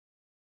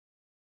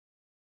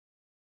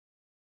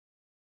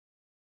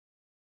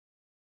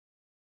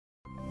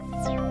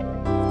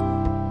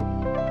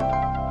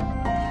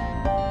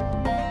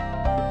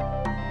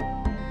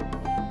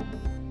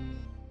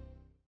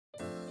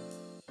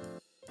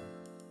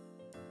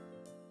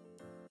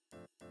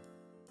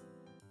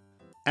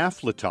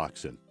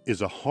Aflatoxin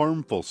is a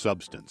harmful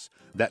substance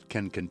that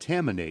can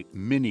contaminate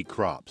many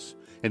crops,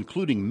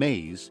 including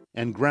maize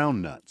and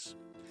groundnuts.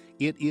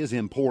 It is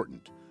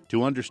important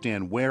to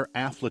understand where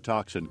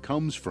aflatoxin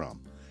comes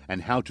from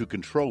and how to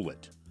control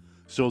it,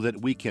 so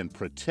that we can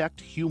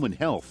protect human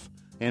health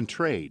and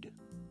trade.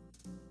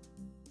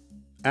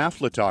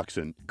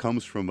 Aflatoxin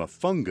comes from a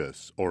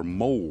fungus or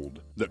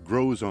mold that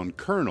grows on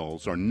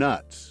kernels or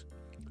nuts.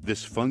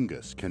 This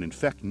fungus can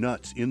infect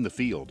nuts in the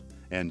field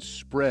and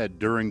spread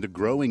during the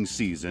growing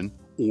season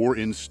or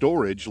in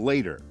storage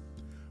later.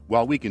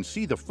 While we can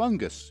see the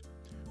fungus,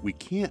 we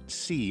can't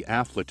see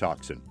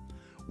aflatoxin.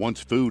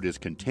 Once food is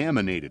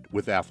contaminated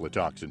with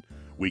aflatoxin,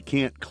 we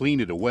can't clean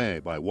it away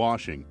by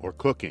washing or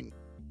cooking.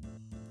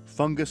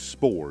 Fungus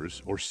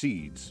spores or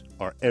seeds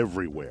are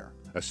everywhere,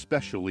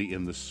 especially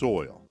in the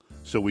soil,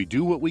 so we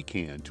do what we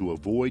can to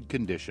avoid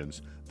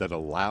conditions that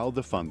allow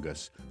the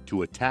fungus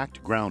to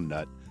attack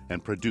groundnut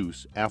and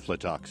produce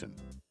aflatoxin.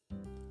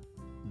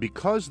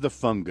 Because the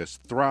fungus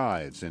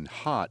thrives in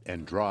hot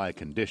and dry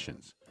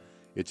conditions,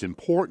 it's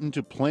important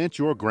to plant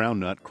your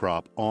groundnut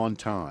crop on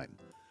time.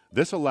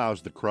 This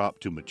allows the crop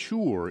to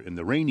mature in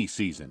the rainy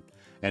season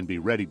and be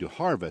ready to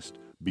harvest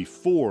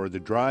before the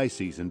dry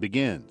season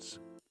begins.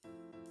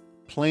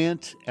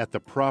 Plant at the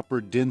proper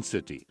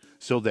density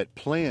so that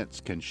plants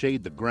can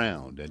shade the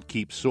ground and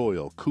keep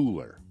soil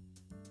cooler.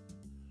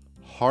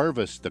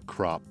 Harvest the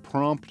crop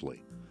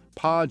promptly.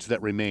 Pods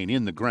that remain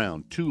in the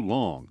ground too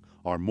long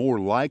are more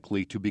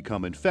likely to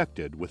become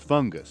infected with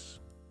fungus.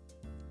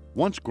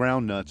 Once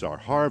groundnuts are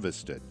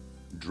harvested,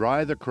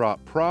 dry the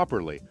crop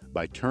properly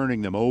by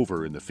turning them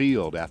over in the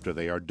field after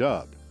they are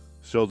dug,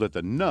 so that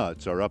the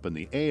nuts are up in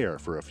the air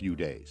for a few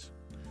days.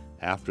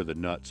 After the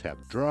nuts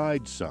have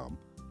dried some,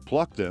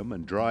 pluck them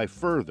and dry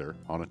further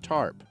on a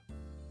tarp.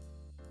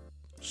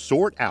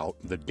 Sort out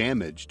the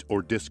damaged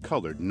or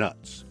discolored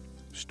nuts.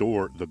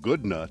 Store the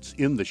good nuts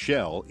in the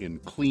shell in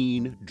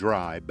clean,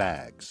 dry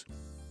bags.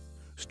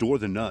 Store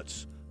the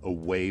nuts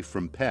away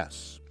from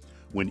pests.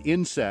 When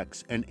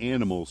insects and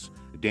animals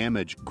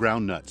damage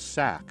groundnut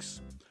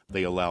sacs,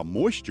 they allow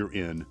moisture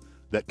in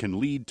that can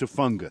lead to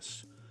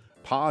fungus.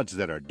 Pods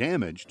that are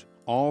damaged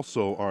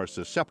also are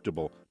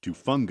susceptible to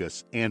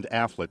fungus and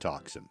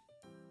aflatoxin.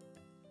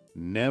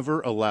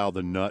 Never allow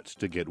the nuts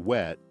to get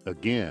wet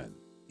again,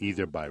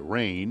 either by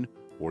rain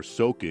or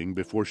soaking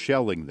before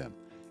shelling them.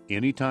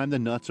 Anytime the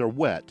nuts are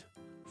wet,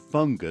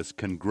 fungus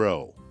can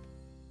grow.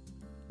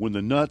 When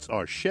the nuts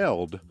are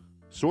shelled,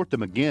 sort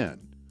them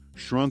again.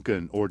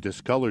 Shrunken or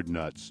discolored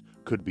nuts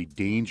could be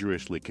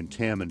dangerously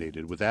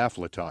contaminated with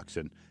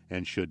aflatoxin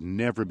and should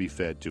never be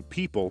fed to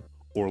people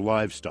or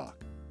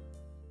livestock.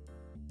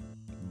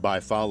 By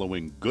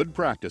following good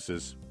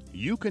practices,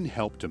 you can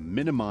help to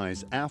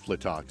minimize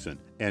aflatoxin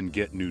and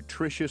get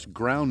nutritious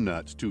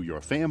groundnuts to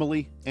your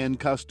family and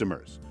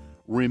customers.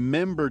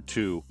 Remember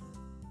to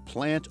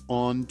plant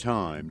on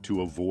time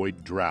to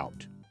avoid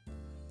drought.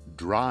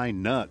 Dry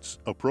nuts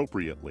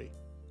appropriately.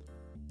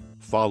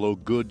 Follow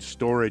good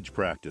storage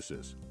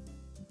practices.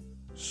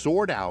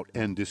 Sort out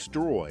and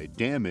destroy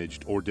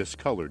damaged or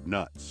discolored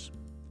nuts.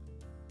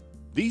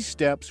 These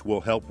steps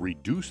will help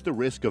reduce the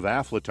risk of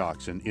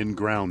aflatoxin in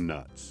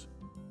groundnuts.